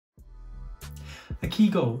A key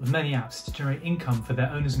goal of many apps is to generate income for their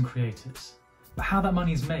owners and creators, but how that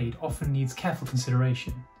money is made often needs careful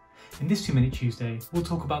consideration. In this 2 Minute Tuesday, we'll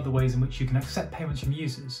talk about the ways in which you can accept payments from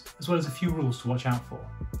users, as well as a few rules to watch out for.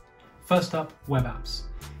 First up, web apps.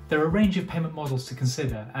 There are a range of payment models to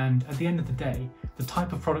consider, and at the end of the day, the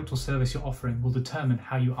type of product or service you're offering will determine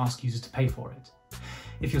how you ask users to pay for it.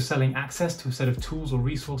 If you're selling access to a set of tools or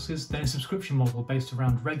resources, then a subscription model based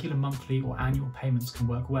around regular monthly or annual payments can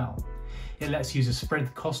work well. It lets users spread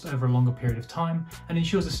the cost over a longer period of time and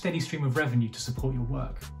ensures a steady stream of revenue to support your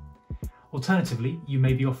work. Alternatively, you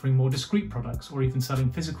may be offering more discrete products or even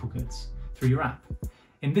selling physical goods through your app.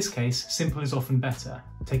 In this case, simple is often better,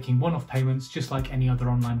 taking one-off payments just like any other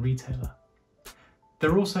online retailer.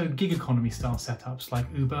 There are also gig economy style setups like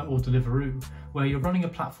Uber or Deliveroo, where you're running a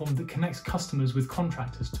platform that connects customers with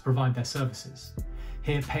contractors to provide their services.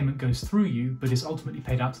 Here, payment goes through you, but is ultimately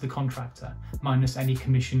paid out to the contractor, minus any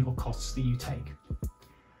commission or costs that you take.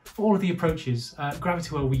 For all of the approaches,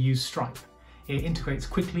 Gravitywell we use Stripe. It integrates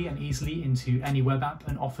quickly and easily into any web app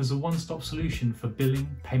and offers a one-stop solution for billing,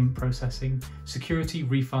 payment processing, security,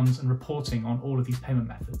 refunds, and reporting on all of these payment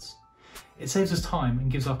methods. It saves us time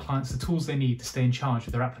and gives our clients the tools they need to stay in charge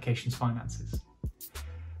of their application's finances.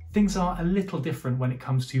 Things are a little different when it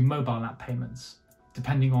comes to mobile app payments.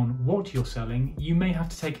 Depending on what you're selling, you may have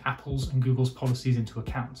to take Apple's and Google's policies into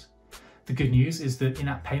account. The good news is that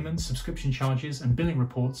in-app payments, subscription charges, and billing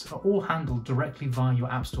reports are all handled directly via your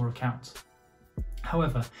App Store account.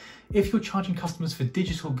 However, if you're charging customers for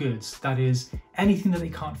digital goods, that is, anything that they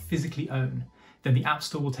can't physically own, then the App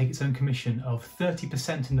Store will take its own commission of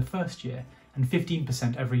 30% in the first year and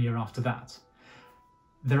 15% every year after that.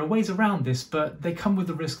 There are ways around this, but they come with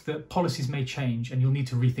the risk that policies may change and you'll need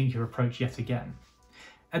to rethink your approach yet again.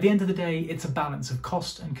 At the end of the day, it's a balance of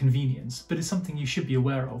cost and convenience, but it's something you should be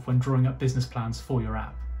aware of when drawing up business plans for your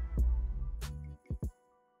app.